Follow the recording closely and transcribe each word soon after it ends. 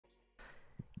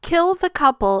Kill the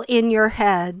couple in your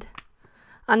head.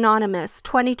 Anonymous,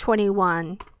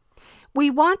 2021. We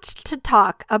want to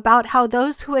talk about how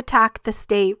those who attack the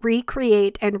state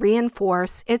recreate and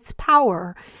reinforce its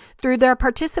power through their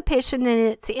participation in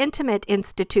its intimate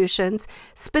institutions,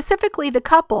 specifically the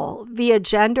couple, via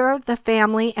gender, the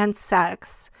family, and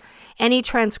sex. Any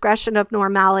transgression of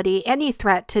normality, any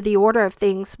threat to the order of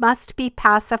things must be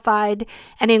pacified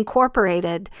and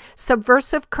incorporated.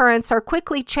 Subversive currents are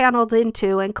quickly channeled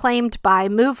into and claimed by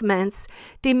movements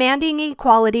demanding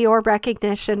equality or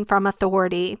recognition from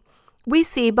authority. We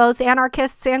see both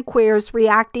anarchists and queers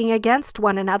reacting against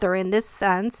one another in this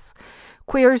sense.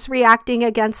 Queers reacting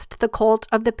against the cult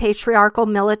of the patriarchal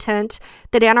militant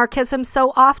that anarchism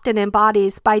so often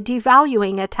embodies by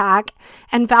devaluing attack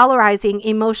and valorizing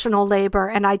emotional labor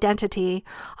and identity.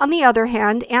 On the other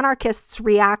hand, anarchists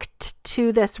react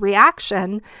to this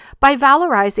reaction by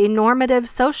valorizing normative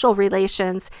social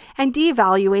relations and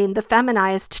devaluing the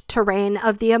feminized terrain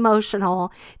of the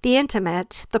emotional, the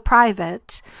intimate, the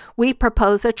private. We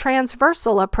propose a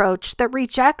transversal approach that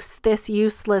rejects this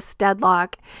useless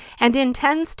deadlock and intends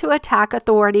to attack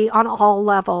authority on all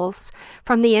levels,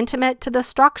 from the intimate to the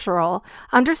structural,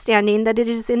 understanding that it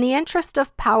is in the interest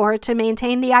of power to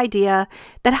maintain the idea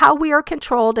that how we are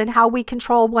controlled and how we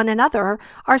control one another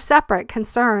are separate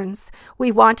concerns.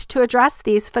 We want to address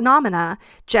these phenomena,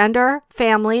 gender,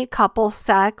 family, couple,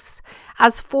 sex,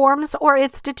 as forms or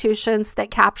institutions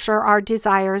that capture our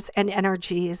desires and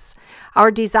energies. Our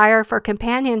desire for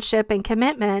companionship and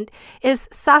commitment is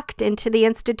sucked into the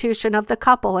institution of the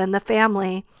couple and the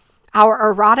family.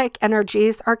 Our erotic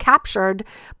energies are captured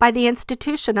by the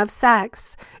institution of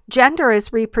sex. Gender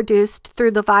is reproduced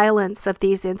through the violence of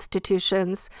these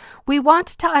institutions. We want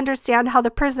to understand how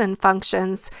the prison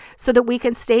functions so that we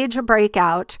can stage a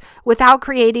breakout without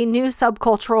creating new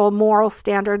subcultural moral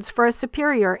standards for a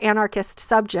superior anarchist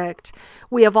subject.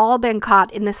 We have all been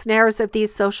caught in the snares of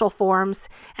these social forms,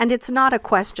 and it's not a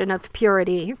question of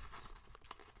purity.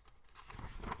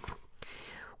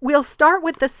 We'll start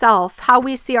with the self, how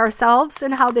we see ourselves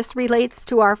and how this relates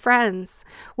to our friends.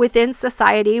 Within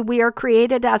society, we are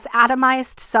created as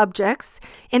atomized subjects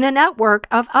in a network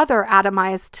of other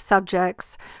atomized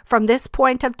subjects. From this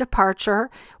point of departure,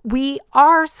 we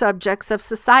are subjects of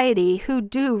society who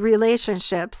do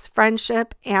relationships,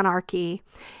 friendship, anarchy.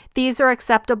 These are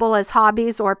acceptable as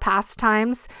hobbies or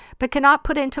pastimes, but cannot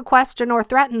put into question or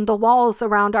threaten the walls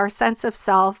around our sense of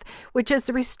self, which is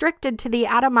restricted to the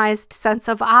atomized sense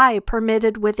of I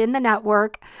permitted within the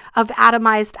network of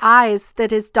atomized I's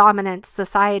that is dominant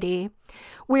society.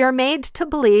 We are made to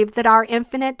believe that our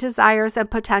infinite desires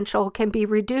and potential can be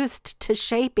reduced to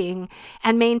shaping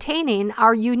and maintaining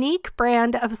our unique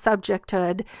brand of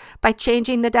subjecthood by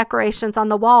changing the decorations on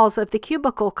the walls of the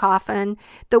cubicle coffin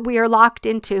that we are locked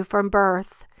into from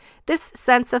birth. This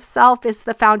sense of self is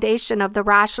the foundation of the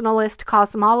rationalist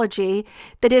cosmology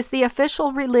that is the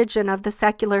official religion of the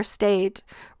secular state.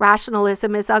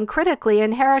 Rationalism is uncritically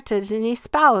inherited and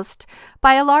espoused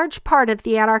by a large part of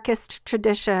the anarchist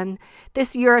tradition.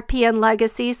 This European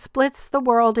legacy splits the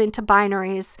world into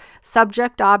binaries: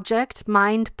 subject-object,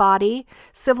 mind-body,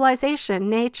 civilization,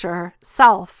 nature,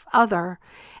 self, other,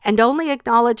 and only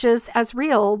acknowledges as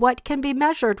real what can be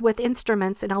measured with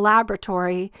instruments in a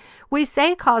laboratory. We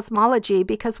say cosmology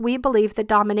because we believe that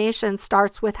domination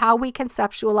starts with how we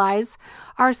conceptualize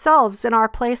ourselves and our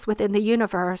place within the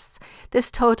universe. This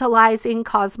totalizing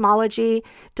cosmology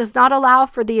does not allow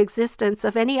for the existence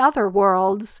of any other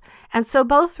worlds, and so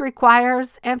both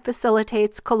requires and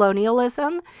facilitates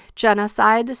colonialism,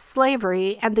 genocide,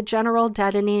 slavery, and the general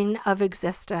deadening of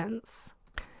existence.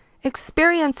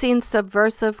 Experiencing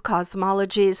subversive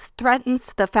cosmologies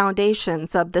threatens the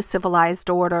foundations of the civilized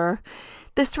order.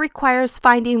 This requires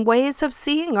finding ways of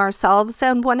seeing ourselves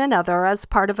and one another as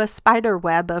part of a spider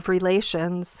web of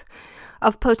relations,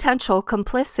 of potential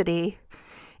complicity.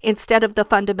 Instead of the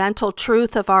fundamental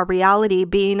truth of our reality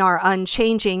being our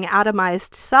unchanging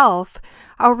atomized self,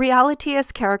 our reality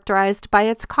is characterized by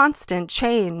its constant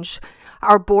change,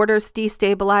 our borders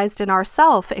destabilized and our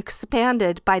self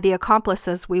expanded by the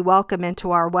accomplices we welcome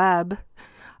into our web.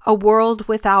 A world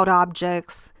without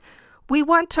objects. We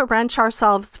want to wrench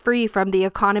ourselves free from the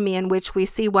economy in which we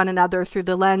see one another through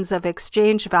the lens of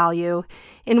exchange value,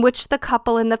 in which the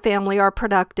couple and the family are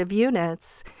productive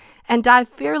units, and dive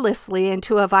fearlessly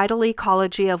into a vital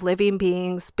ecology of living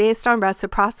beings based on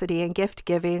reciprocity and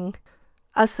gift-giving.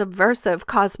 A subversive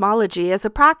cosmology is a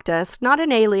practice, not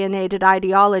an alienated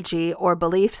ideology or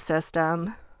belief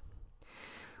system.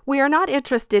 We are not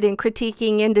interested in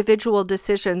critiquing individual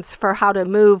decisions for how to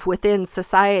move within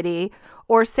society,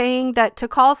 or saying that to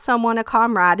call someone a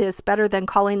comrade is better than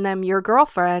calling them your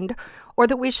girlfriend, or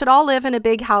that we should all live in a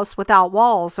big house without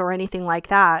walls or anything like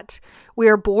that. We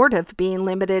are bored of being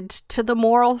limited to the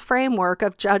moral framework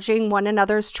of judging one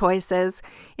another's choices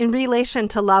in relation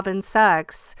to love and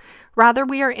sex. Rather,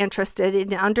 we are interested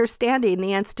in understanding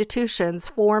the institutions,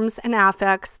 forms, and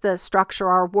affects that structure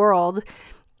our world,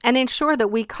 and ensure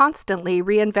that we constantly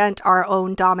reinvent our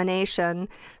own domination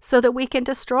so that we can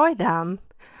destroy them.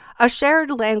 A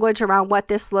shared language around what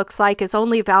this looks like is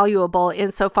only valuable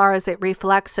insofar as it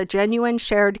reflects a genuine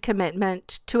shared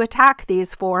commitment to attack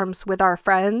these forms with our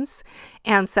friends,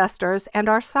 ancestors, and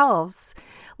ourselves.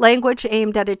 Language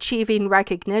aimed at achieving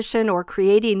recognition or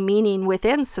creating meaning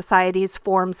within society's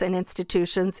forms and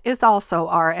institutions is also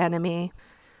our enemy.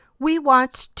 We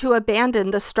want to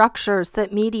abandon the structures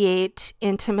that mediate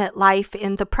intimate life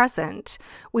in the present.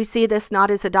 We see this not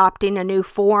as adopting a new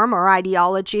form or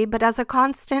ideology, but as a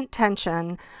constant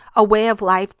tension, a way of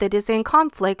life that is in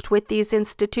conflict with these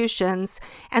institutions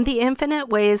and the infinite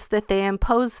ways that they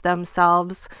impose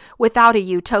themselves without a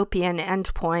utopian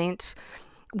endpoint.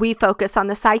 We focus on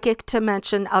the psychic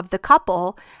dimension of the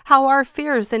couple, how our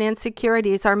fears and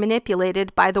insecurities are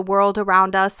manipulated by the world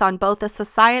around us on both a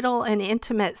societal and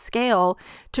intimate scale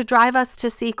to drive us to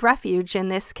seek refuge in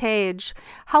this cage.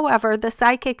 However, the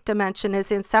psychic dimension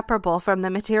is inseparable from the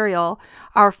material.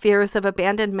 Our fears of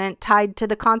abandonment tied to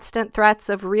the constant threats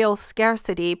of real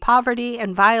scarcity, poverty,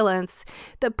 and violence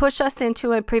that push us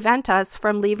into and prevent us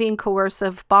from leaving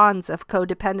coercive bonds of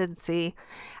codependency.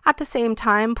 At the same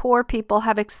time, poor people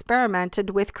have experimented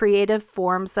with creative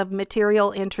forms of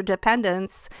material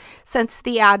interdependence since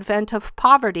the advent of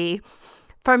poverty.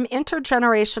 From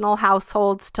intergenerational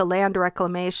households to land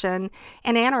reclamation,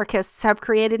 and anarchists have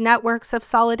created networks of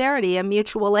solidarity and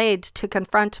mutual aid to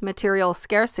confront material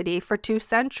scarcity for 2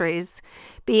 centuries.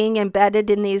 Being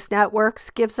embedded in these networks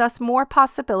gives us more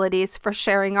possibilities for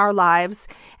sharing our lives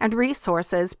and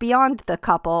resources beyond the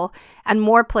couple, and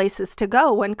more places to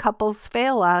go when couples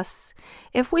fail us.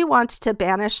 If we want to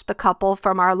banish the couple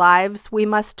from our lives, we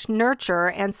must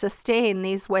nurture and sustain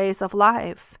these ways of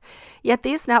life. Yet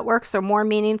these networks are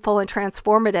more meaningful and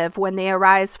transformative when they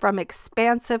arise from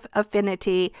expansive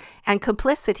affinity and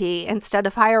complicity instead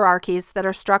of hierarchies that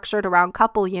are structured around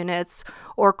couple units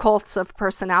or cults of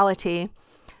personality.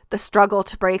 The struggle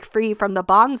to break free from the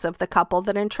bonds of the couple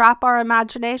that entrap our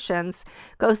imaginations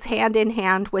goes hand in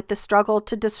hand with the struggle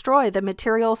to destroy the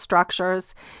material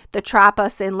structures that trap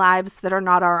us in lives that are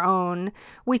not our own.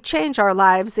 We change our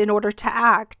lives in order to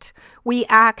act. We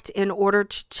act in order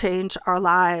to change our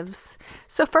lives.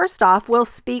 So first off, we'll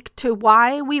speak to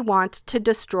why we want to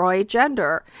destroy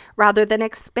gender rather than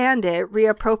expand it,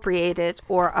 reappropriate it,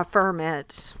 or affirm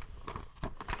it.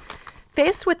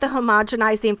 Faced with the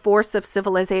homogenizing force of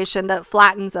civilization that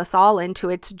flattens us all into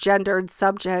its gendered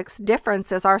subjects,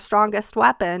 difference is our strongest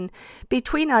weapon.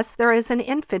 Between us, there is an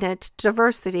infinite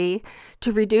diversity.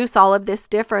 To reduce all of this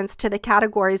difference to the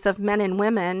categories of men and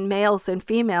women, males and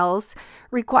females,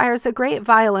 requires a great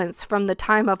violence from the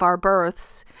time of our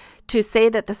births. To say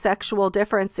that the sexual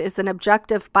difference is an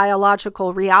objective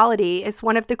biological reality is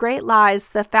one of the great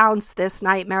lies that founds this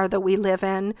nightmare that we live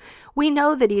in. We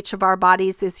know that each of our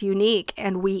bodies is unique,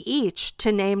 and we each,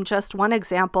 to name just one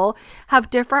example, have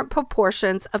different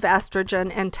proportions of estrogen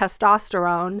and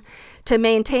testosterone. To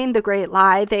maintain the great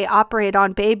lie, they operate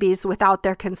on babies without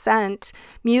their consent,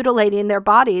 mutilating their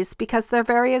bodies because their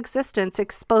very existence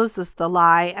exposes the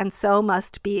lie and so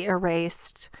must be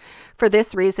erased. For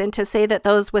this reason, to say that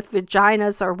those with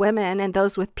vaginas are women and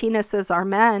those with penises are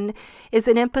men is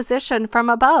an imposition from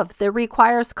above that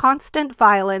requires constant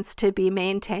violence to be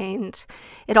maintained.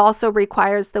 It also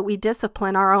requires that we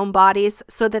discipline our own bodies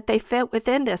so that they fit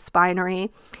within this binary,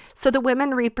 so that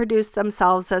women reproduce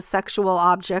themselves as sexual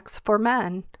objects for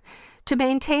men. To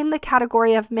maintain the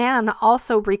category of man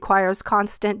also requires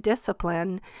constant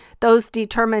discipline. Those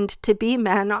determined to be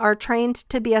men are trained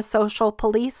to be a social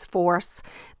police force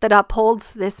that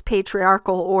upholds this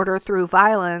patriarchal order through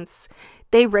violence.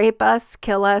 They rape us,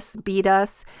 kill us, beat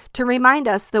us, to remind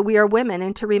us that we are women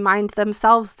and to remind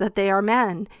themselves that they are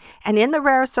men. And in the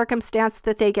rare circumstance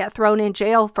that they get thrown in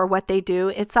jail for what they do,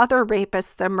 it's other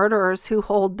rapists and murderers who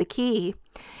hold the key.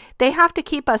 They have to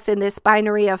keep us in this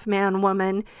binary of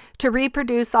man-woman to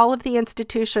reproduce all of the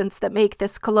institutions that make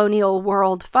this colonial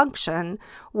world function: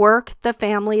 work, the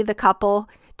family, the couple,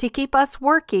 to keep us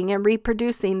working and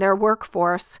reproducing their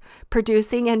workforce,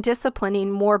 producing and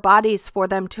disciplining more bodies for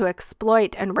them to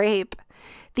exploit and rape.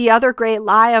 The other great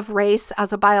lie of race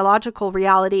as a biological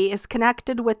reality is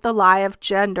connected with the lie of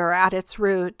gender at its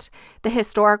root, the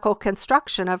historical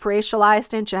construction of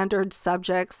racialized and gendered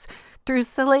subjects through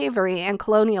slavery and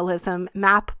colonialism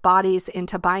map bodies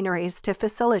into binaries to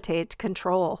facilitate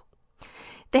control.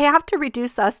 They have to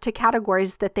reduce us to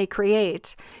categories that they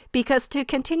create, because to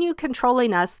continue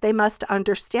controlling us, they must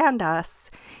understand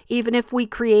us. Even if we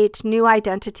create new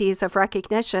identities of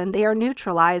recognition, they are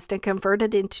neutralized and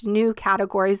converted into new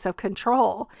categories of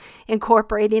control,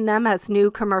 incorporating them as new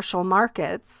commercial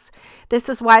markets. This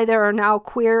is why there are now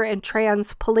queer and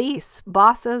trans police,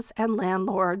 bosses, and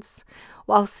landlords.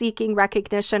 While seeking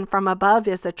recognition from above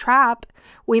is a trap,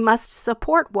 we must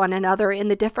support one another in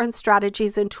the different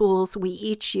strategies and tools we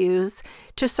each use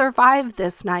to survive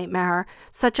this nightmare,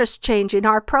 such as changing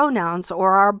our pronouns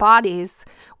or our bodies.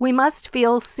 We must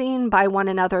feel seen by one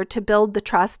another to build the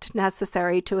trust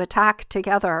necessary to attack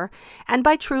together. And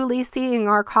by truly seeing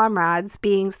our comrades,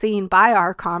 being seen by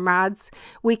our comrades,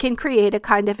 we can create a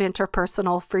kind of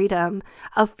interpersonal freedom,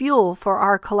 a fuel for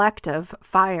our collective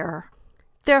fire.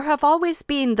 There have always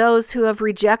been those who have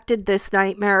rejected this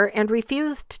nightmare and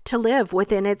refused to live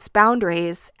within its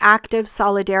boundaries. Active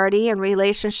solidarity and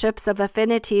relationships of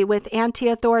affinity with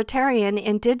anti-authoritarian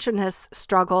indigenous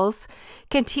struggles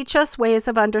can teach us ways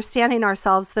of understanding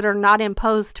ourselves that are not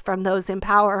imposed from those in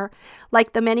power,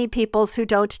 like the many peoples who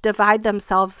don't divide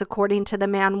themselves according to the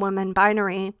man-woman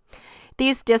binary.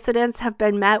 These dissidents have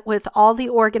been met with all the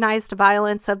organized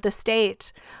violence of the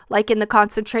state, like in the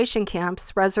concentration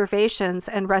camps, reservations,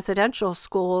 and residential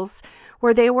schools,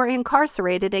 where they were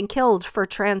incarcerated and killed for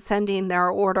transcending their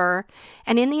order,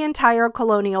 and in the entire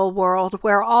colonial world,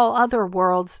 where all other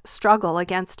worlds struggle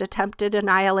against attempted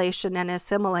annihilation and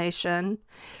assimilation.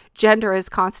 Gender is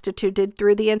constituted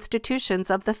through the institutions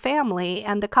of the family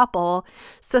and the couple.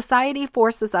 Society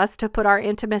forces us to put our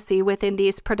intimacy within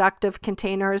these productive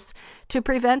containers to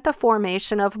prevent the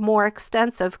formation of more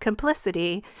extensive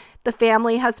complicity. The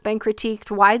family has been critiqued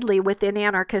widely within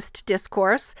anarchist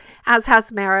discourse, as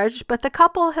has marriage, but the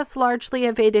couple has largely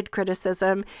evaded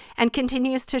criticism and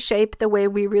continues to shape the way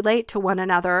we relate to one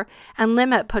another and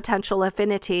limit potential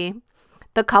affinity.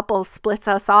 The couple splits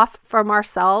us off from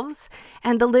ourselves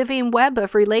and the living web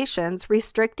of relations,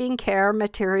 restricting care,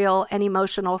 material, and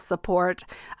emotional support,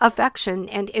 affection,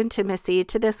 and intimacy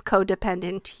to this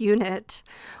codependent unit.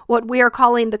 What we are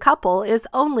calling the couple is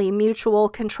only mutual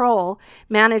control,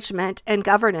 management, and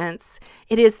governance.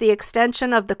 It is the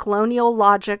extension of the colonial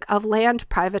logic of land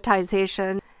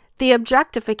privatization, the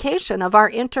objectification of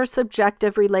our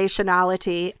intersubjective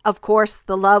relationality. Of course,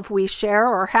 the love we share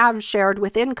or have shared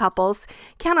within couples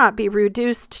cannot be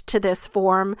reduced to this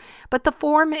form, but the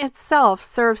form itself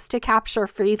serves to capture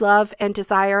free love and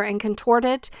desire and contort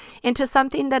it into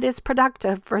something that is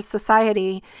productive for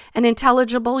society, an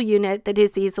intelligible unit that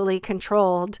is easily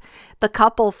controlled. The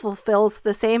couple fulfills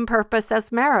the same purpose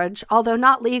as marriage, although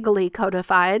not legally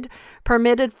codified,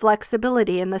 permitted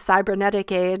flexibility in the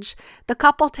cybernetic age. The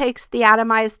couple takes the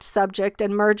atomized subject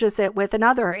and merges it with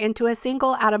another into a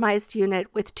single atomized unit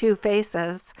with two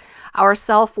faces. Our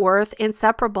self-worth,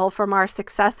 inseparable from our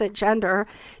success at gender,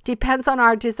 depends on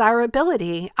our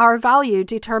desirability, our value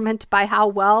determined by how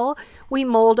well we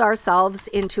mold ourselves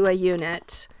into a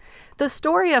unit. The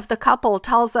story of the couple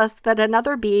tells us that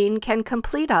another being can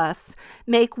complete us,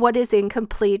 make what is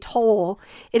incomplete whole.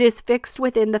 It is fixed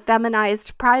within the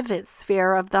feminized private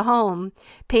sphere of the home,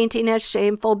 painting as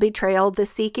shameful betrayal the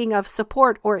seeking of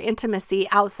support or intimacy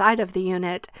outside of the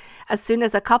unit. As soon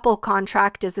as a couple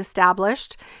contract is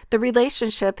established, the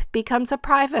relationship becomes a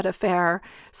private affair,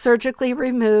 surgically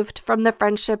removed from the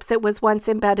friendships it was once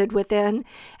embedded within,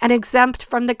 and exempt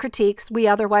from the critiques we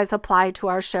otherwise apply to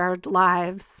our shared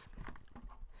lives.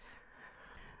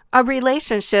 A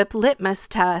relationship litmus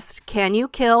test. Can you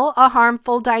kill a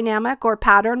harmful dynamic or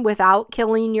pattern without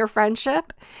killing your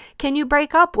friendship? Can you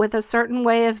break up with a certain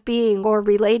way of being or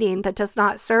relating that does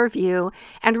not serve you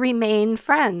and remain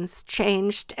friends,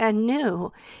 changed and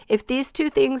new? If these two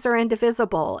things are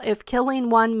indivisible, if killing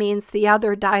one means the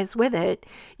other dies with it,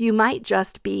 you might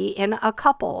just be in a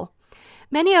couple.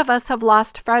 Many of us have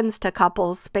lost friends to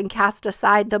couples, been cast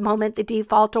aside the moment the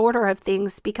default order of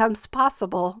things becomes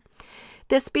possible.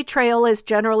 This betrayal is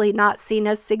generally not seen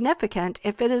as significant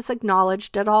if it is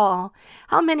acknowledged at all.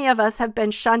 How many of us have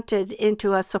been shunted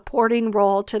into a supporting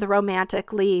role to the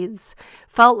romantic leads,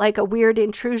 felt like a weird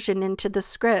intrusion into the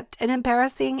script, an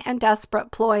embarrassing and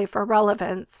desperate ploy for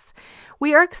relevance?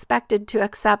 We are expected to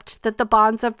accept that the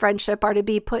bonds of friendship are to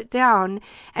be put down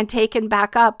and taken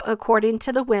back up according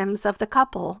to the whims of the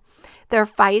couple. their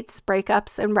fights,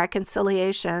 breakups, and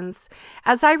reconciliations.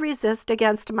 As I resist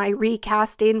against my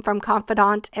recasting from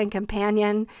confidant and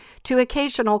companion to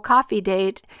occasional coffee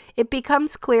date, it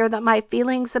becomes clear that my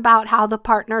feelings about how the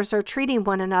partners are treating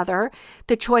one another,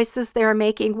 the choices they are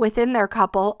making within their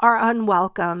couple, are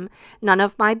unwelcome. None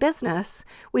of my business.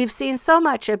 We've seen so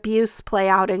much abuse play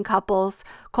out in couples,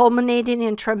 culminating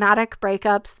in traumatic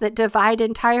breakups that divide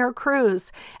entire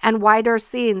crews and wider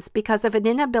scenes because of an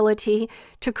inability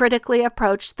to critically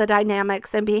approach the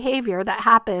dynamics and behavior that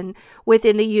happen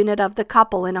within the unit of the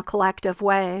couple in a collective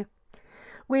way.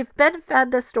 We've been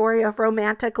fed the story of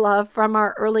romantic love from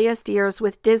our earliest years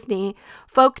with Disney,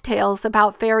 folk tales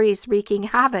about fairies wreaking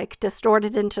havoc,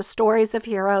 distorted into stories of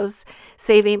heroes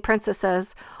saving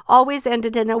princesses, always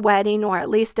ended in a wedding or at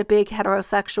least a big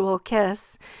heterosexual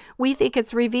kiss. We think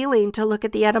it's revealing to look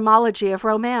at the etymology of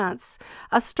romance,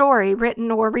 a story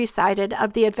written or recited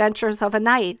of the adventures of a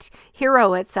knight,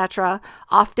 hero, etc.,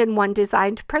 often one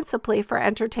designed principally for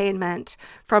entertainment,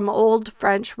 from old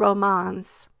French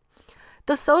romans.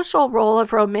 The social role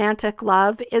of romantic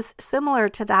love is similar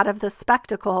to that of the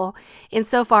spectacle,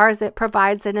 insofar as it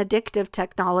provides an addictive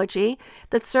technology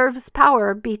that serves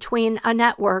power between a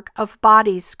network of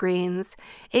body screens.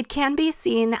 It can be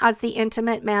seen as the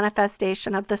intimate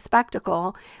manifestation of the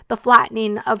spectacle, the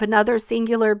flattening of another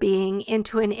singular being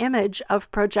into an image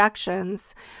of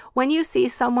projections. When you see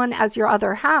someone as your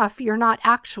other half, you're not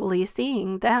actually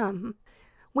seeing them.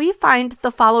 We find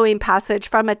the following passage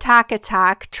from Attack,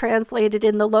 translated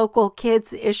in the local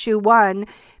Kids Issue 1,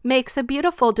 makes a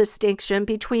beautiful distinction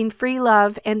between free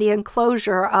love and the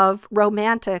enclosure of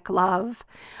romantic love.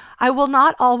 I will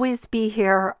not always be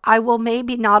here. I will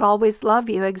maybe not always love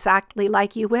you exactly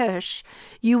like you wish.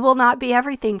 You will not be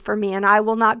everything for me, and I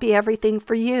will not be everything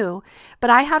for you.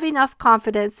 But I have enough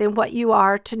confidence in what you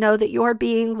are to know that your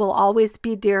being will always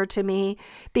be dear to me,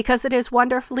 because it is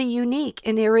wonderfully unique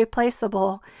and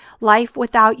irreplaceable. Life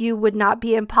without you would not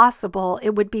be impossible.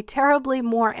 It would be terribly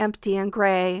more empty and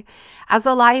gray, as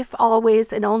a life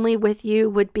always and only with you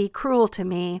would be cruel to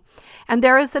me. And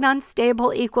there is an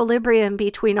unstable equilibrium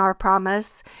between our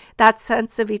promise, that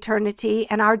sense of eternity,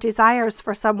 and our desires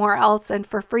for somewhere else and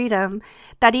for freedom.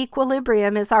 That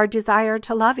equilibrium is our desire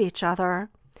to love each other.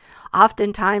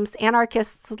 Oftentimes,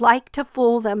 anarchists like to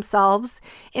fool themselves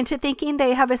into thinking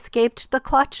they have escaped the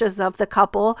clutches of the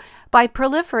couple by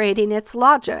proliferating its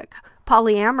logic.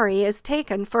 Polyamory is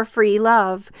taken for free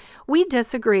love. We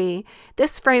disagree.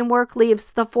 This framework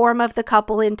leaves the form of the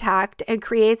couple intact and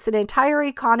creates an entire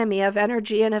economy of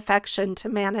energy and affection to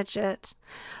manage it.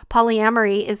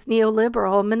 Polyamory is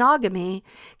neoliberal monogamy.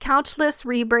 Countless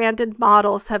rebranded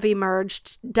models have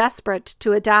emerged, desperate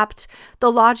to adapt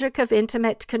the logic of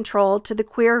intimate control to the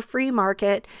queer free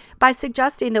market by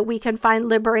suggesting that we can find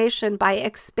liberation by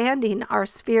expanding our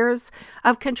spheres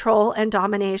of control and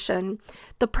domination.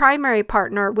 The primary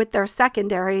partner with their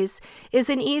secondaries is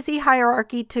an easy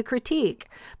hierarchy to critique,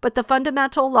 but the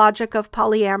fundamental logic of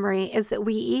polyamory is that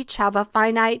we each have a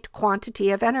finite quantity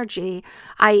of energy,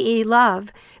 i.e. love,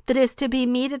 that is to be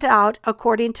meted out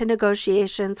according to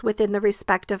negotiations within the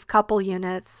respective couple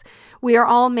units. We are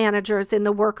all managers in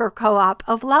the worker co-op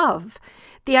of love.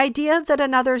 The idea that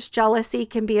another's jealousy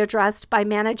can be addressed by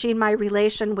managing my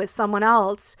relation with someone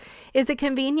else is a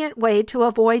convenient way to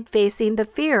avoid facing the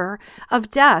fear of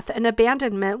death and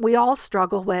abandonment we all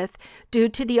struggle with due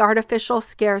to the artificial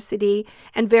scarcity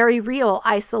and very real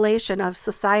isolation of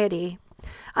society.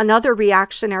 Another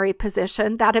reactionary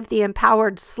position, that of the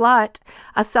empowered slut,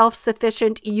 a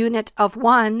self-sufficient unit of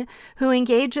one who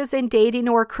engages in dating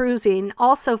or cruising,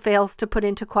 also fails to put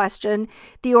into question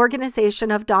the organization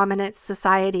of dominant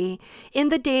society. In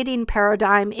the dating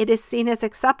paradigm, it is seen as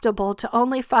acceptable to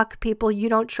only fuck people you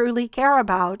don't truly care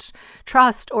about,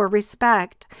 trust, or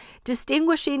respect.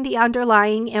 Distinguishing the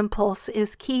underlying impulse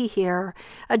is key here.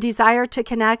 A desire to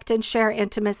connect and share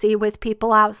intimacy with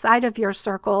people outside of your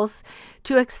circles,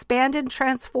 to expand and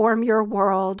transform your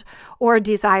world, or a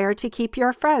desire to keep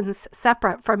your friends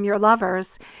separate from your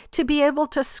lovers, to be able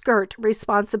to skirt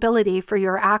responsibility for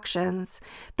your actions.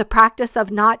 The practice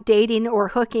of not dating or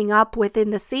hooking up within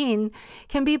the scene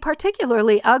can be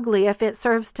particularly ugly if it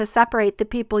serves to separate the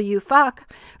people you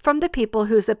fuck from the people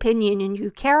whose opinion you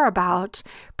care about,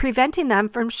 preventing them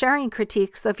from sharing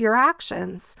critiques of your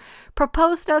actions.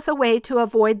 Proposed as a way to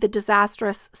avoid the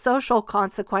disastrous social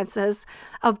consequences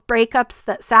of breakups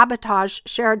that sabotage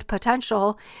shared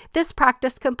potential, this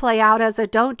practice can play out as a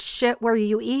don't shit where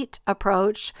you eat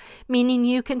approach, meaning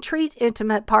you can treat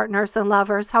intimate partners and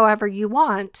lovers however you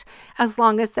want, as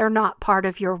long as they're not part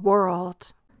of your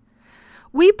world.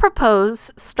 We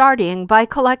propose starting by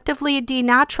collectively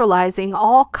denaturalizing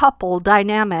all couple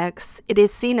dynamics. It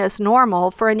is seen as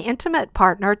normal for an intimate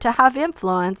partner to have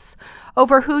influence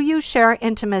over who you share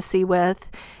intimacy with.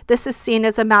 This is seen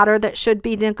as a matter that should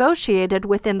be negotiated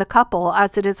within the couple,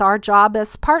 as it is our job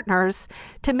as partners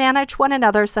to manage one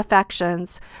another's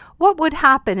affections. What would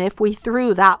happen if we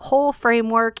threw that whole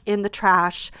framework in the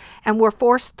trash and were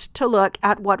forced to look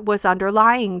at what was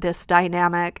underlying this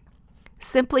dynamic?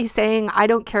 Simply saying, I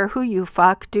don't care who you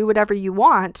fuck, do whatever you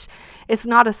want, is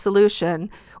not a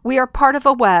solution. We are part of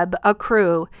a web, a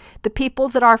crew. The people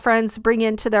that our friends bring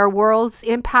into their worlds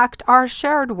impact our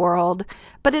shared world,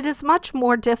 but it is much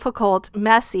more difficult,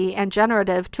 messy, and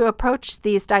generative to approach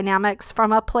these dynamics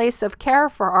from a place of care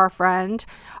for our friend,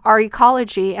 our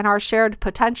ecology, and our shared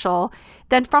potential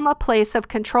than from a place of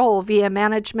control via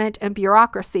management and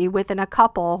bureaucracy within a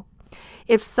couple.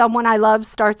 If someone I love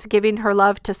starts giving her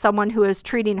love to someone who is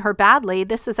treating her badly,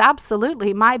 this is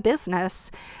absolutely my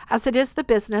business, as it is the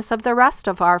business of the rest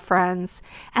of our friends,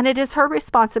 and it is her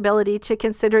responsibility to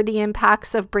consider the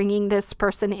impacts of bringing this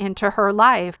person into her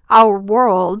life, our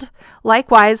world.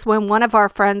 Likewise, when one of our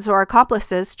friends or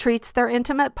accomplices treats their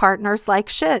intimate partners like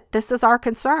shit, this is our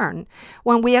concern.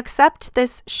 When we accept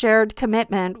this shared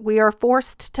commitment, we are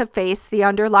forced to face the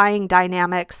underlying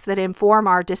dynamics that inform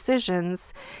our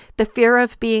decisions. The fear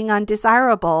of being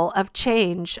undesirable, of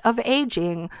change, of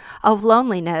aging, of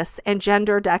loneliness, and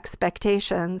gendered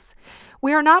expectations.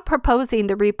 We are not proposing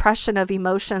the repression of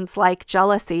emotions like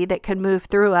jealousy that can move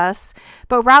through us,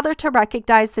 but rather to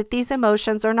recognize that these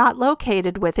emotions are not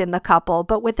located within the couple,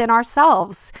 but within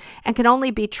ourselves, and can only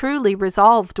be truly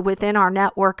resolved within our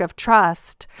network of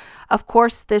trust. Of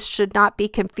course, this should not be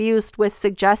confused with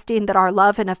suggesting that our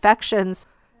love and affections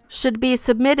should be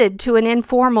submitted to an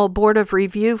informal board of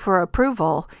review for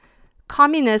approval.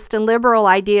 Communist and liberal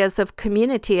ideas of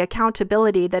community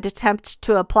accountability that attempt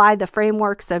to apply the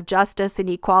frameworks of justice and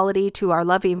equality to our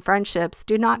loving friendships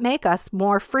do not make us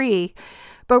more free,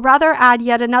 but rather add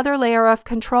yet another layer of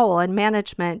control and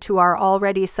management to our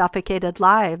already suffocated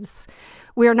lives.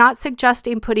 We are not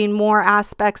suggesting putting more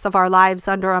aspects of our lives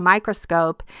under a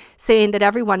microscope, saying that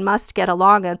everyone must get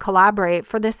along and collaborate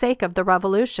for the sake of the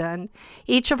revolution.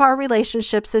 Each of our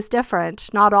relationships is different.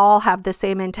 Not all have the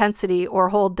same intensity or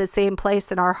hold the same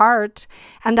place in our heart,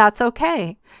 and that's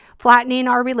okay. Flattening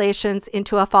our relations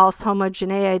into a false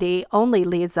homogeneity only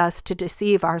leads us to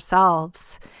deceive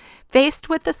ourselves. Faced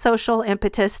with the social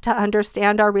impetus to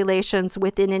understand our relations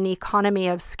within an economy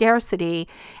of scarcity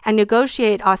and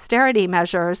negotiate austerity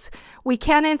measures, we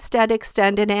can instead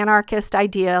extend an anarchist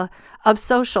idea of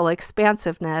social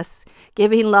expansiveness.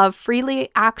 Giving love freely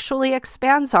actually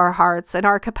expands our hearts and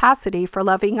our capacity for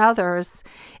loving others.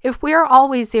 If we are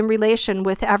always in relation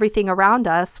with everything around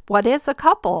us, what is a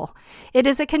couple? It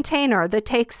is a container that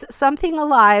takes something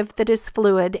alive that is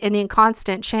fluid and in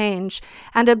constant change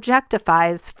and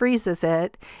objectifies, freezes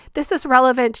it. This is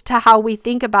relevant to how we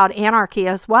think about anarchy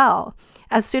as well.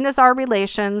 As soon as our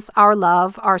relations, our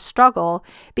love, our struggle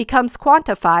becomes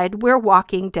quantified, we're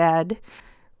walking dead.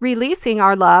 Releasing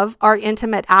our love, our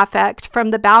intimate affect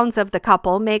from the bounds of the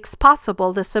couple makes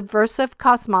possible the subversive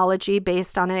cosmology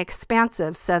based on an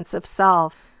expansive sense of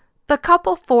self. The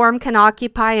couple form can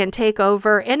occupy and take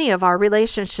over any of our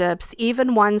relationships,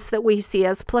 even ones that we see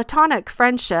as platonic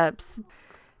friendships.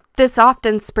 This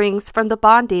often springs from the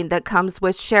bonding that comes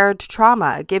with shared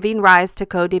trauma, giving rise to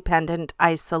codependent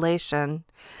isolation.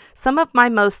 Some of my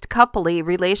most coupley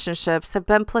relationships have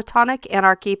been platonic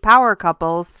anarchy power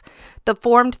couples that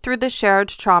formed through the shared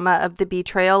trauma of the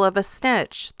betrayal of a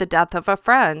snitch, the death of a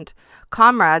friend,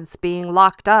 comrades being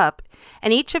locked up,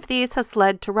 and each of these has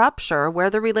led to rupture where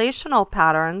the relational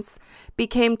patterns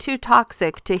became too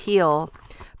toxic to heal.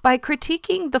 By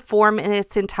critiquing the form in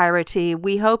its entirety,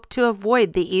 we hope to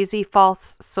avoid the easy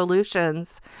false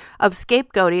solutions of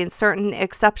scapegoating certain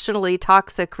exceptionally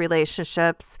toxic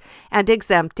relationships and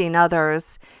exempting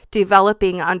others.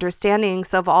 Developing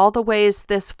understandings of all the ways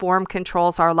this form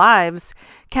controls our lives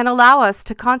can allow us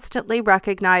to constantly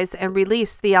recognize and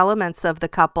release the elements of the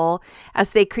couple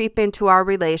as they creep into our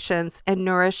relations and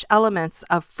nourish elements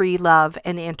of free love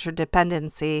and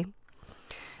interdependency.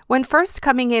 When first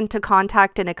coming into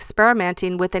contact and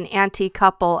experimenting with an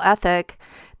anti-couple ethic,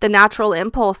 The natural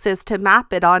impulse is to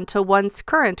map it onto one's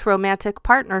current romantic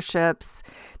partnerships.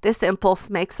 This impulse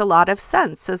makes a lot of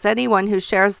sense, as anyone who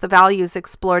shares the values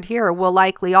explored here will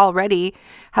likely already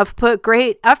have put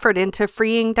great effort into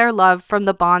freeing their love from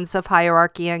the bonds of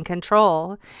hierarchy and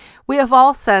control. We have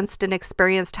all sensed and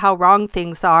experienced how wrong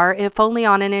things are, if only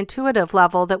on an intuitive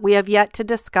level that we have yet to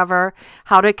discover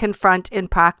how to confront in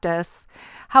practice.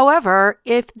 However,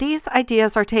 if these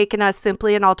ideas are taken as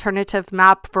simply an alternative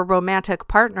map for romantic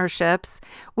partnerships,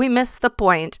 we miss the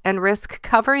point and risk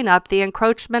covering up the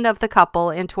encroachment of the couple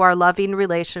into our loving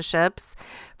relationships,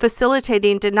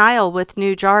 facilitating denial with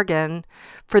new jargon.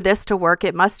 For this to work,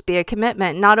 it must be a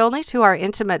commitment not only to our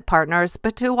intimate partners,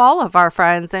 but to all of our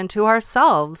friends and to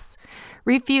ourselves.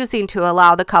 Refusing to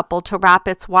allow the couple to wrap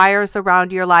its wires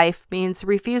around your life means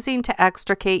refusing to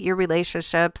extricate your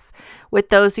relationships with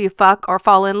those you fuck or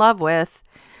fall in love with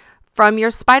from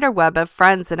your spiderweb of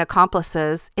friends and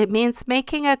accomplices. It means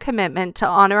making a commitment to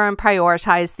honor and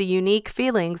prioritize the unique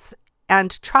feelings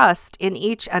and trust in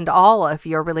each and all of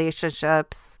your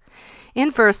relationships.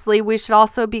 Inversely, we should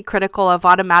also be critical of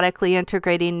automatically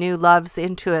integrating new loves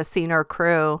into a scene or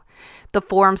crew. The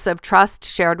forms of trust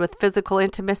shared with physical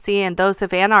intimacy and those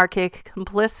of anarchic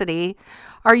complicity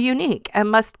are unique and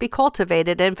must be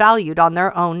cultivated and valued on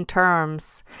their own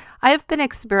terms. I have been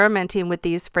experimenting with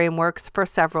these frameworks for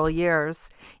several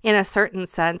years. In a certain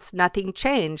sense, nothing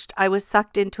changed. I was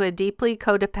sucked into a deeply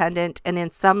codependent and in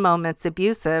some moments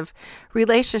abusive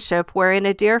relationship wherein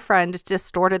a dear friend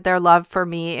distorted their love for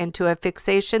me into a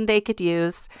fixation they could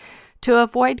use to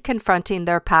avoid confronting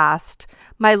their past.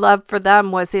 My love for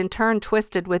them was in turn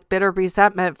twisted with bitter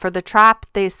resentment for the trap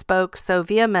they spoke so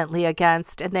vehemently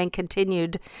against and then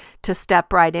continued to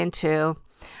step right into.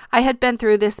 I had been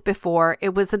through this before.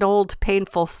 It was an old,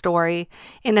 painful story.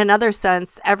 In another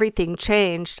sense, everything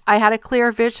changed. I had a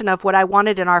clear vision of what I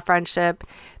wanted in our friendship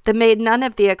that made none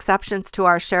of the exceptions to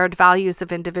our shared values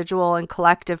of individual and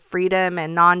collective freedom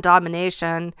and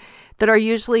non-domination that are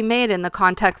usually made in the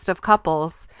context of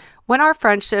couples. When our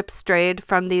friendship strayed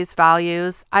from these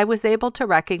values, I was able to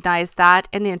recognize that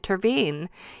and intervene,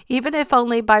 even if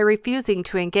only by refusing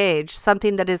to engage,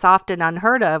 something that is often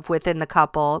unheard of within the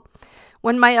couple.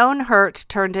 When my own hurt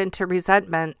turned into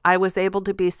resentment, I was able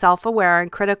to be self-aware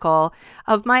and critical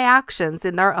of my actions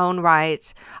in their own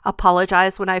right,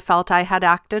 apologize when I felt I had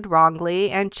acted wrongly,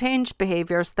 and change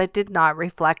behaviors that did not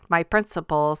reflect my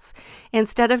principles,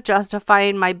 instead of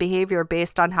justifying my behavior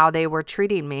based on how they were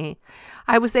treating me.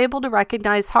 I was able to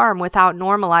recognize harm without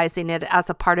normalizing it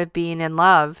as a part of being in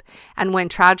love, and when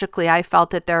tragically I felt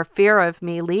that their fear of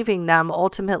me leaving them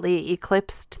ultimately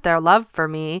eclipsed their love for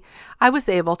me, I was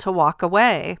able to walk away.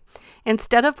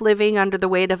 Instead of living under the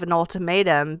weight of an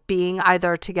ultimatum, being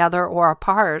either together or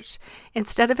apart,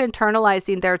 instead of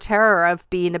internalizing their terror of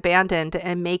being abandoned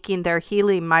and making their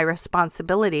healing my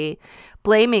responsibility,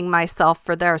 blaming myself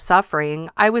for their suffering,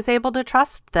 I was able to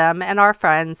trust them and our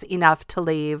friends enough to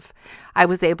leave. I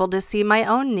was able to see my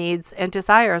own needs and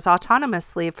desires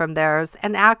autonomously from theirs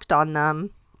and act on them.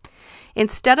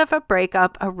 Instead of a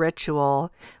breakup, a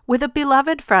ritual. With a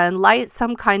beloved friend, light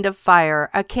some kind of fire.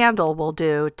 A candle will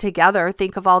do. Together,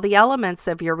 think of all the elements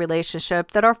of your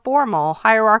relationship that are formal,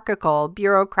 hierarchical,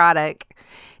 bureaucratic.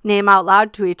 Name out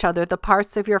loud to each other the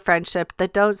parts of your friendship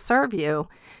that don't serve you.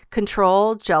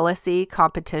 Control, jealousy,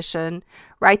 competition.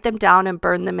 Write them down and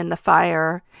burn them in the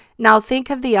fire. Now think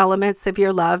of the elements of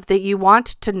your love that you want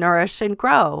to nourish and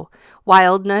grow.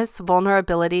 Wildness,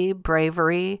 vulnerability,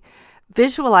 bravery.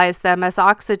 Visualize them as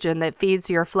oxygen that feeds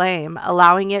your flame,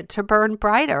 allowing it to burn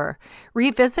brighter.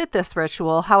 Revisit this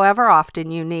ritual however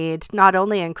often you need, not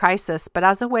only in crisis, but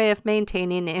as a way of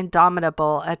maintaining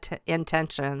indomitable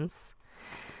intentions.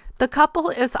 The couple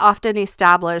is often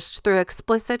established through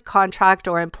explicit contract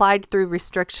or implied through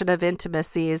restriction of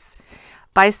intimacies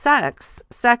by sex.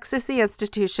 Sex is the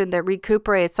institution that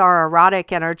recuperates our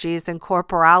erotic energies and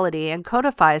corporality and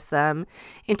codifies them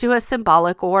into a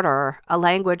symbolic order, a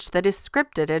language that is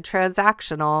scripted and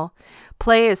transactional.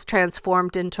 Play is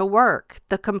transformed into work,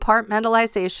 the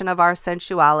compartmentalization of our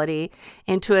sensuality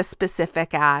into a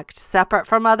specific act, separate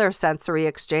from other sensory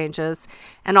exchanges,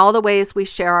 and all the ways we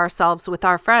share ourselves with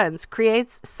our friends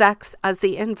creates sex as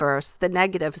the inverse, the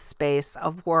negative space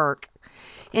of work.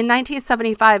 In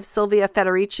 1975, Sylvia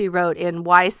Federici wrote in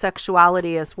Why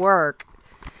Sexuality is Work,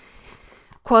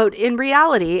 Quote, in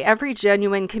reality, every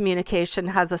genuine communication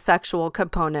has a sexual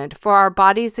component, for our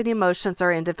bodies and emotions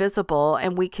are indivisible,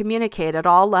 and we communicate at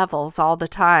all levels all the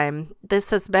time.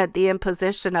 This has meant the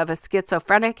imposition of a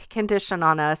schizophrenic condition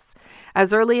on us.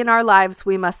 As early in our lives,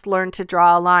 we must learn to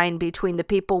draw a line between the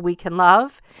people we can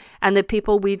love and the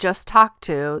people we just talk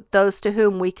to, those to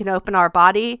whom we can open our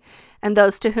body and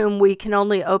those to whom we can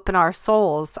only open our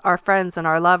souls, our friends and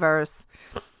our lovers.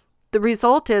 The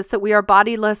result is that we are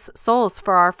bodiless souls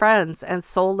for our friends and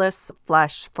soulless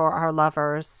flesh for our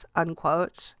lovers,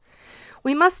 unquote.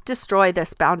 We must destroy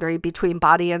this boundary between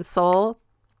body and soul,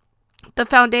 the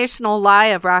foundational lie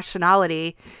of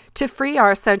rationality, to free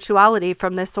our sensuality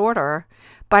from this order.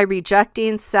 By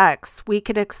rejecting sex, we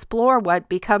can explore what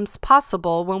becomes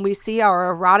possible when we see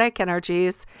our erotic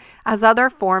energies as other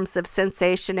forms of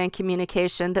sensation and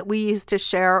communication that we use to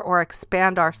share or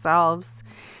expand ourselves.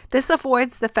 This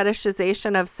avoids the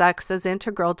fetishization of sex as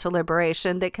integral to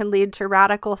liberation that can lead to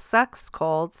radical sex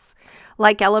cults,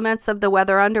 like elements of the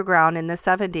Weather Underground in the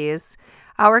 70s.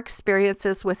 Our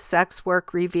experiences with sex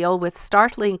work reveal with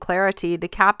startling clarity the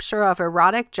capture of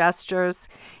erotic gestures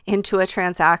into a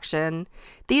transaction.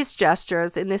 These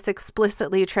gestures, in this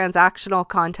explicitly transactional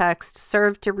context,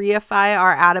 serve to reify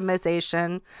our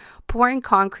atomization, pouring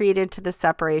concrete into the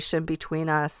separation between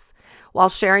us. While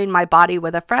sharing my body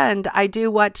with a friend, I do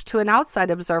what to an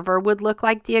outside observer would look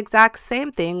like the exact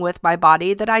same thing with my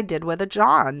body that I did with a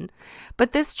John.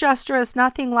 But this gesture is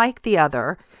nothing like the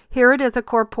other. Here it is a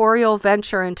corporeal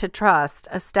venture into trust,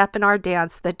 a step in our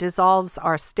dance that dissolves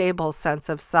our stable sense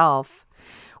of self.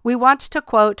 We want to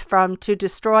quote from To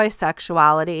Destroy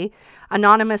Sexuality,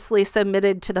 anonymously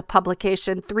submitted to the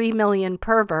publication 3 Million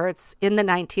Perverts in the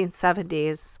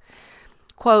 1970s.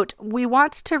 Quote, we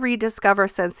want to rediscover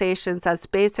sensations as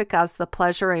basic as the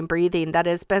pleasure in breathing that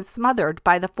has been smothered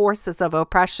by the forces of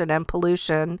oppression and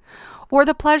pollution, or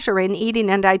the pleasure in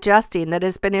eating and digesting that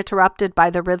has been interrupted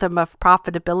by the rhythm of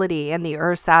profitability and the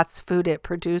ersatz food it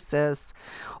produces,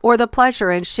 or the pleasure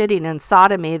in shitting and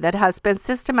sodomy that has been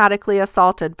systematically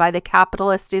assaulted by the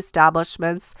capitalist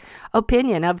establishment's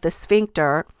opinion of the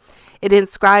sphincter. It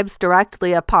inscribes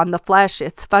directly upon the flesh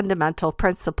its fundamental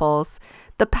principles,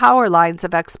 the power lines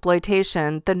of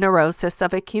exploitation, the neurosis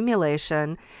of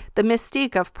accumulation, the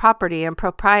mystique of property and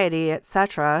propriety,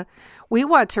 etc. We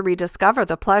want to rediscover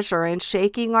the pleasure in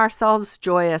shaking ourselves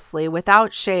joyously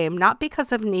without shame, not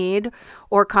because of need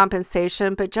or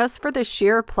compensation, but just for the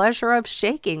sheer pleasure of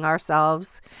shaking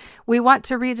ourselves. We want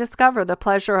to rediscover the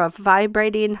pleasure of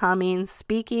vibrating, humming,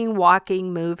 speaking,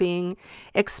 walking, moving,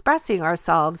 expressing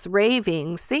ourselves,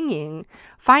 raving, singing,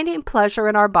 finding pleasure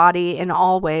in our body in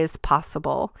all ways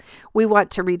possible. We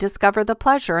want to rediscover the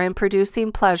pleasure in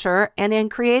producing pleasure and in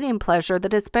creating pleasure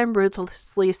that has been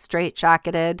ruthlessly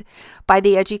straitjacketed by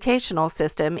the educational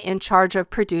system in charge of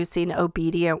producing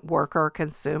obedient worker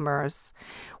consumers.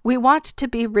 We want to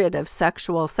be rid of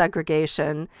sexual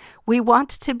segregation. We want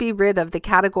to be rid of the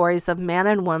categories of man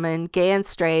and woman, gay and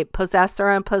straight, possessor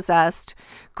and possessed,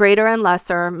 greater and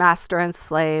lesser, master and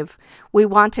slave. We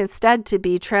want instead to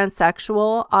be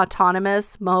transsexual,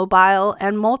 autonomous, mobile,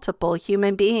 and multiple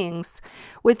human beings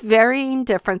with varying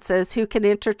differences who can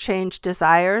interchange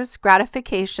desires,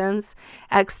 gratifications,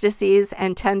 ecstasies,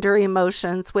 and tender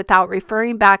emotions without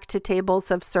referring back to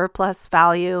tables of surplus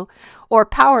value or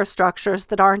power structures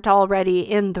that aren't already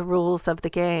in the rules of the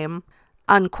game,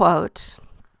 unquote.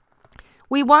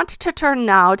 We want to turn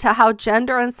now to how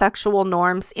gender and sexual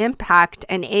norms impact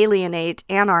and alienate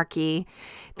anarchy.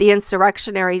 The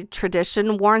insurrectionary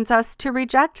tradition warns us to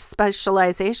reject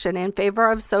specialization in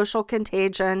favor of social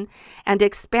contagion and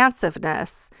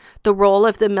expansiveness. The role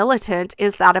of the militant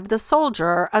is that of the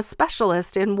soldier, a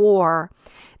specialist in war.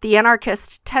 The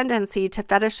anarchist tendency to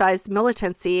fetishize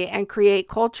militancy and create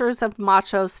cultures of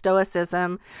macho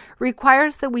stoicism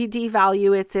requires that we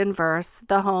devalue its inverse,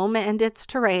 the home and its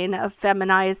terrain of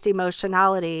feminized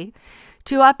emotionality.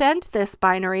 To upend this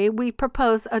binary, we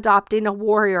propose adopting a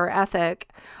warrior ethic.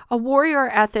 A warrior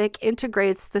ethic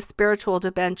integrates the spiritual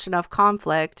dimension of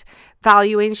conflict,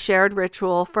 valuing shared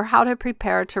ritual for how to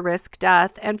prepare to risk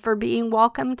death and for being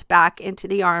welcomed back into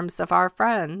the arms of our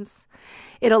friends.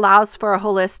 It allows for a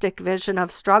holistic vision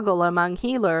of struggle among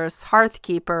healers,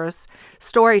 hearthkeepers,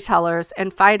 storytellers,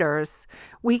 and fighters.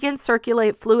 We can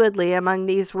circulate fluidly among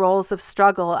these roles of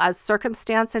struggle as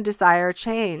circumstance and desire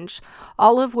change,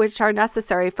 all of which are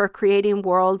necessary for creating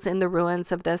worlds in the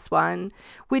ruins of this one.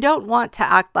 We don't want to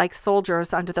act like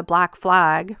soldiers under the black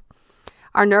flag.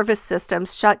 Our nervous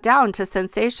systems shut down to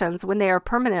sensations when they are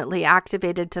permanently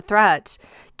activated to threat,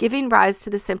 giving rise to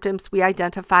the symptoms we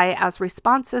identify as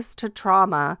responses to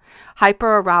trauma: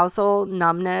 hyperarousal,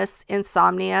 numbness,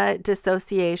 insomnia,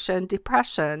 dissociation,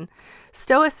 depression.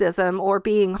 Stoicism, or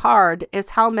being hard,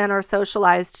 is how men are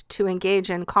socialized to engage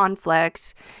in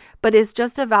conflict, but is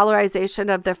just a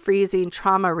valorization of the freezing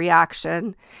trauma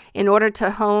reaction. In order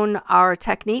to hone our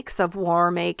techniques of war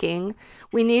making,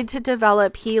 we need to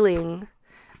develop healing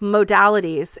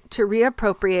modalities to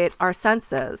reappropriate our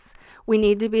senses. We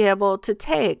need to be able to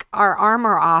take our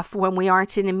armor off when we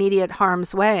aren't in immediate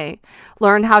harm's way,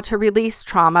 learn how to release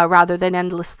trauma rather than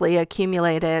endlessly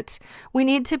accumulate it. We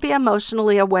need to be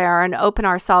emotionally aware and open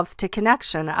ourselves to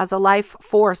connection as a life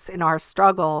force in our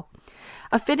struggle.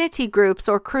 Affinity groups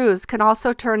or crews can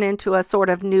also turn into a sort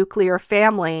of nuclear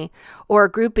family or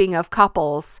a grouping of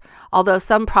couples. Although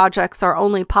some projects are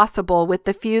only possible with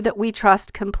the few that we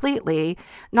trust completely,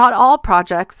 not all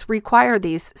projects require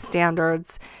these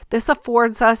standards. This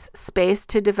affords us space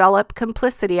to develop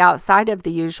complicity outside of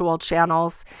the usual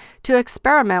channels, to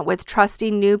experiment with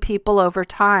trusting new people over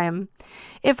time.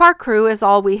 If our crew is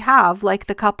all we have, like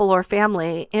the couple or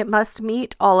family, it must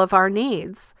meet all of our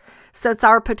needs. Since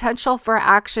our potential for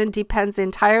action depends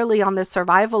entirely on the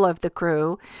survival of the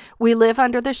crew, we live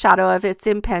under the shadow of its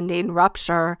impending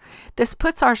rupture. This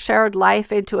puts our shared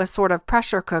life into a sort of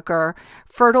pressure cooker,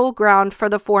 fertile ground for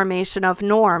the formation of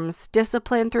norms,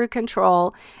 discipline through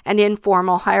control, and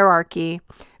informal hierarchy.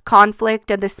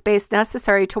 Conflict and the space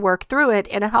necessary to work through it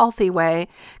in a healthy way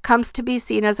comes to be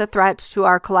seen as a threat to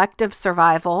our collective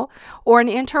survival or an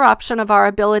interruption of our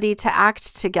ability to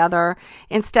act together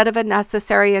instead of a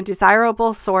necessary and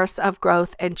desirable source of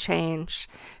growth and change.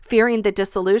 Fearing the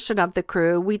dissolution of the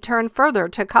crew, we turn further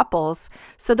to couples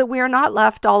so that we are not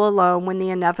left all alone when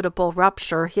the inevitable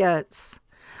rupture hits.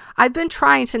 I've been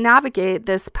trying to navigate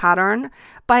this pattern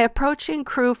by approaching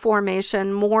crew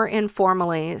formation more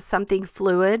informally, something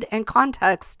fluid and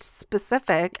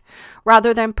context-specific,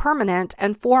 rather than permanent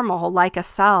and formal like a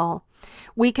cell.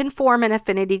 We can form an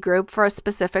affinity group for a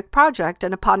specific project,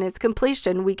 and upon its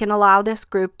completion, we can allow this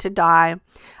group to die,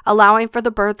 allowing for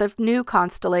the birth of new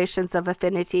constellations of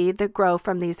affinity that grow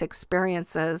from these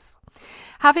experiences.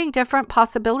 Having different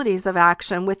possibilities of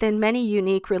action within many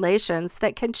unique relations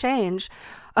that can change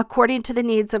according to the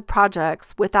needs of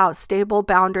projects without stable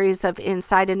boundaries of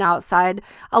inside and outside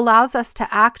allows us to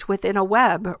act within a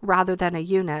web rather than a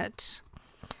unit.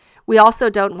 We also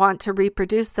don't want to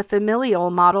reproduce the familial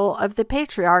model of the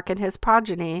patriarch and his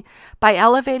progeny by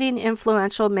elevating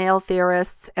influential male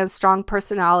theorists and strong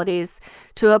personalities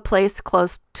to a place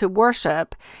close to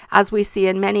worship, as we see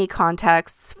in many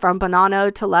contexts, from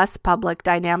Bonanno to less public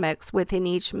dynamics within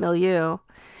each milieu.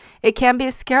 It can be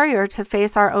scarier to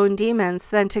face our own demons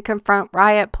than to confront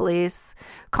riot police,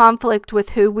 conflict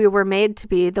with who we were made to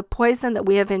be. The poison that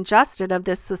we have ingested of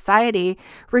this society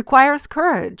requires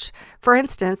courage. For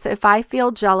instance, if I feel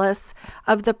jealous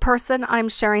of the person I'm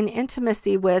sharing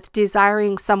intimacy with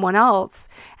desiring someone else,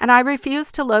 and I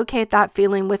refuse to locate that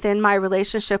feeling within my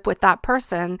relationship with that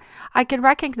person, I can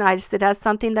recognize it as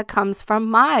something that comes from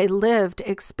my lived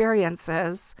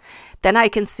experiences. Then I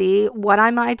can see what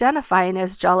I'm identifying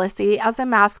as jealousy as a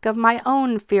mask of my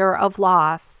own fear of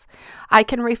loss. I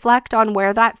can reflect on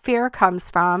where that fear comes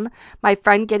from, my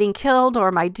friend getting killed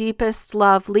or my deepest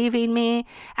love leaving me,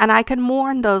 and I can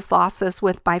mourn those losses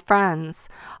with my friends.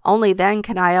 Only then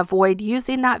can I avoid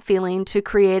using that feeling to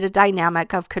create a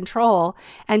dynamic of control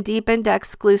and deepened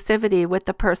exclusivity with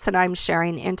the person I'm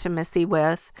sharing intimacy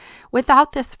with.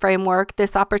 Without this framework,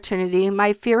 this opportunity,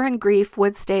 my fear and grief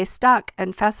would stay stuck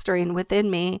and festering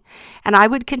within me, and I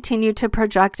would continue to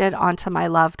project it onto my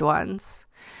loved ones.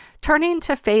 Turning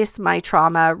to face my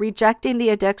trauma, rejecting the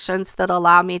addictions that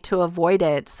allow me to avoid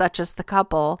it, such as the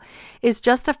couple, is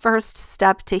just a first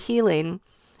step to healing.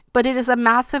 But it is a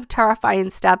massive,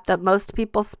 terrifying step that most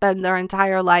people spend their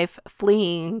entire life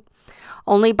fleeing.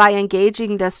 Only by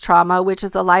engaging this trauma, which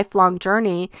is a lifelong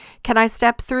journey, can I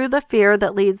step through the fear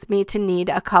that leads me to need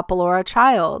a couple or a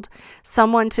child,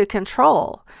 someone to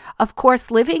control. Of course,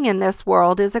 living in this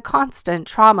world is a constant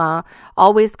trauma,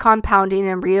 always compounding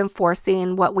and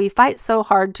reinforcing what we fight so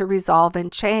hard to resolve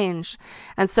and change.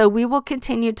 And so we will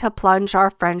continue to plunge our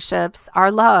friendships,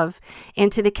 our love,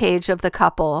 into the cage of the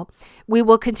couple. We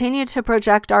will continue to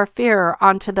project our fear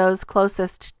onto those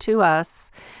closest to us.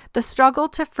 The struggle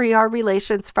to free our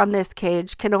relations from this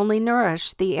cage can only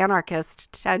nourish the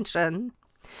anarchist tension.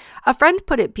 A friend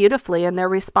put it beautifully in their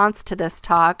response to this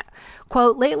talk.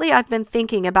 Quote, "Lately I've been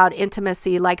thinking about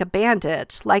intimacy like a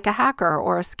bandit, like a hacker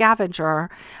or a scavenger.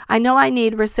 I know I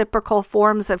need reciprocal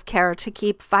forms of care to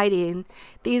keep fighting.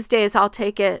 These days I'll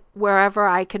take it wherever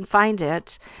I can find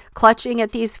it, clutching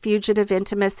at these fugitive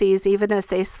intimacies even as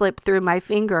they slip through my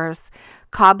fingers,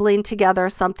 cobbling together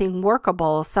something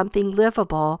workable, something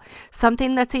livable,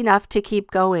 something that's enough to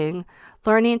keep going.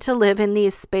 Learning to live in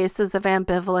these spaces of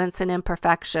ambivalence and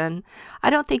imperfection. I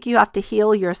don't think you have to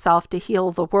heal yourself to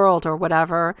heal the world or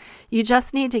whatever. You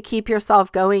just need to keep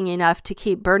yourself going enough to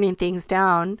keep burning things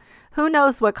down. Who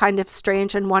knows what kind of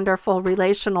strange and wonderful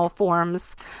relational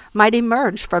forms might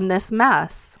emerge from this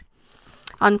mess."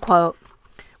 Unquote.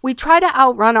 We try to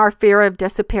outrun our fear of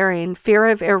disappearing, fear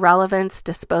of irrelevance,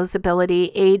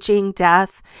 disposability, aging,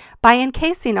 death, by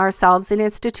encasing ourselves in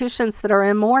institutions that are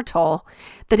immortal,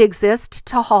 that exist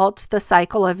to halt the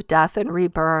cycle of death and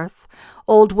rebirth.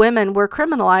 Old women were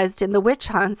criminalized in the witch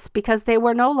hunts because they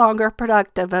were no longer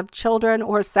productive of children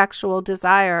or sexual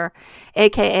desire,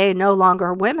 aka no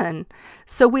longer women.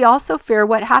 So we also fear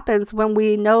what happens when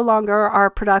we no longer are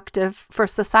productive for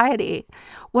society.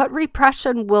 What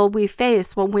repression will we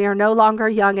face when we are no longer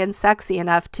young and sexy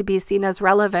enough to be seen as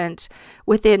relevant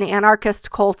within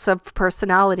anarchist cults of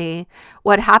personality?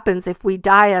 What happens if we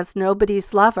die as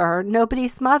nobody's lover,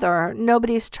 nobody's mother,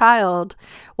 nobody's child?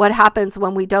 What happens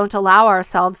when we don't allow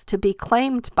ourselves to be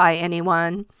claimed by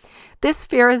anyone? This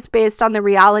fear is based on the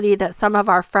reality that some of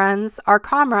our friends, our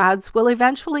comrades, will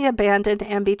eventually abandon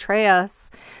and betray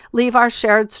us, leave our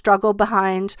shared struggle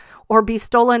behind, or be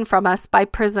stolen from us by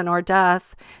prison or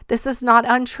death. This is not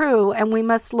untrue, and we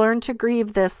must learn to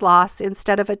grieve this loss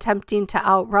instead of attempting to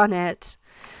outrun it.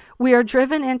 We are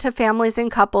driven into families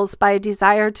and couples by a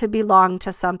desire to belong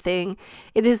to something.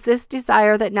 It is this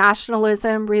desire that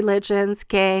nationalism, religions,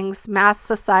 gangs, mass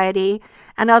society,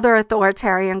 and other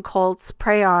authoritarian cults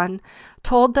prey on.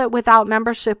 Told that without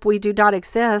membership we do not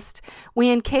exist,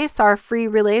 we encase our free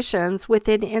relations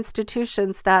within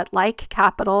institutions that, like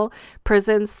capital,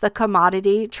 prisons, the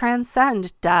commodity,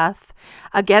 transcend death.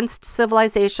 Against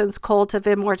civilization's cult of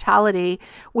immortality,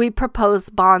 we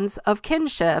propose bonds of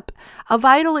kinship, a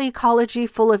vital ecology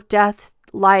full of death,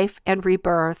 life, and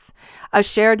rebirth, a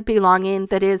shared belonging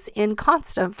that is in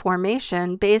constant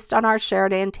formation based on our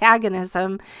shared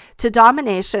antagonism to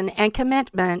domination and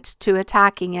commitment to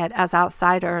attacking it as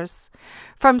outsiders.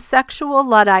 From sexual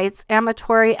Luddites'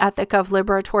 amatory ethic of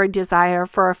liberatory desire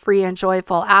for a free and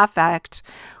joyful affect,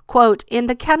 quote, "In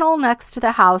the kennel next to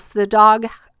the house, the dog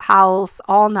howls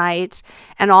all night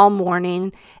and all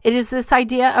morning. It is this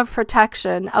idea of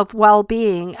protection, of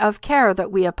well-being, of care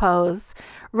that we oppose.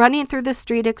 Running through the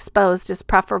street exposed is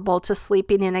preferable to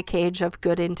sleeping in a cage of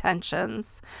good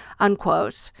intentions."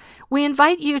 Unquote. We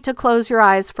invite you to close your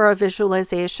eyes for a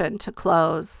visualization to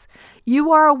close.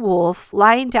 You are a wolf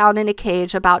lying down in a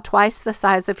cage about twice the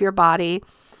size of your body,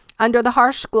 under the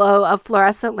harsh glow of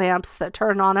fluorescent lamps that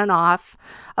turn on and off,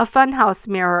 a funhouse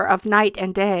mirror of night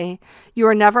and day. You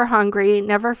are never hungry,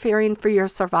 never fearing for your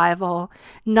survival,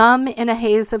 numb in a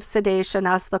haze of sedation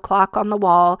as the clock on the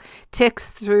wall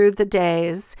ticks through the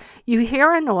days. You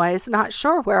hear a noise, not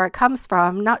sure where it comes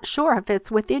from, not sure if it's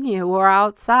within you or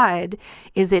outside.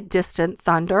 Is it distant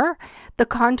thunder? The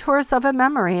contours of a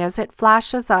memory as it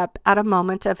flashes up at a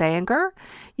moment of anger?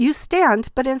 You stand,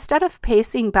 but instead of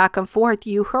pacing back and forth,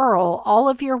 you hurl all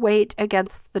of your weight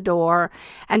against the door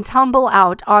and tumble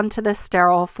out onto the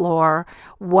sterile floor.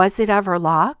 Was it ever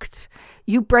locked?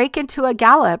 You break into a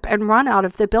gallop and run out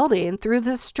of the building, through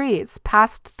the streets,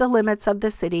 past the limits of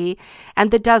the city,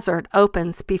 and the desert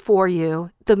opens before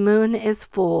you. The moon is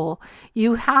full.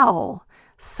 You howl.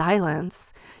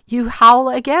 Silence. You howl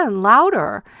again,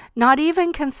 louder, not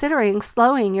even considering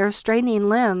slowing your straining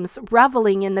limbs,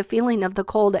 reveling in the feeling of the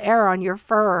cold air on your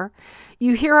fur.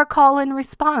 You hear a call in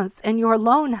response, and your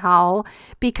lone howl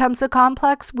becomes a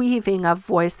complex weaving of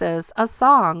voices, a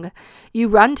song. You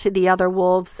run to the other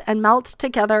wolves and melt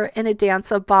together in a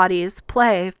dance of bodies,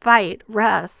 play, fight,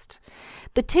 rest.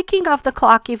 The ticking of the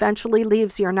clock eventually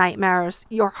leaves your nightmares.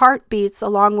 Your heart beats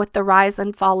along with the rise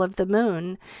and fall of the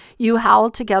moon. You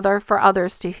howl together for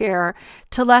others to hear,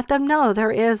 to let them know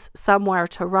there is somewhere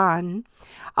to run.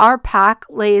 Our pack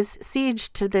lays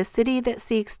siege to the city that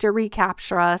seeks to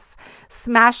recapture us,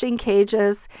 smashing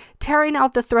cages, tearing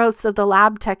out the throats of the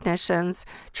lab technicians,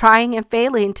 trying and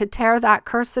failing to tear that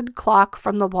cursed clock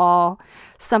from the wall.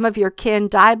 Some of your kin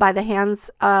die by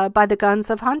the guns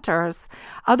of hunters.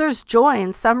 Others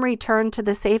join, some return to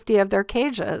the safety of their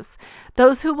cages.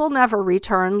 Those who will never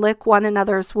return lick one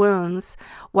another's wounds.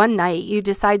 One night you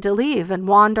decide to leave and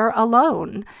wander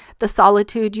alone. The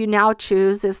solitude you now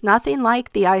choose is nothing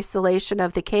like the the isolation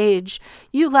of the cage.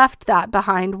 You left that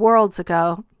behind worlds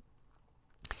ago.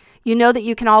 You know that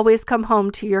you can always come home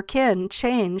to your kin,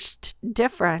 changed,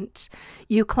 different.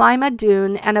 You climb a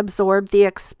dune and absorb the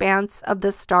expanse of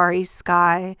the starry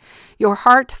sky. Your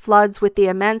heart floods with the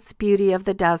immense beauty of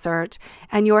the desert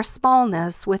and your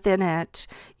smallness within it.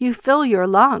 You fill your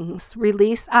lungs,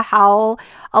 release a howl,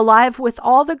 alive with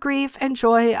all the grief and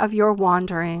joy of your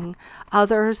wandering.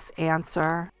 Others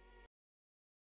answer.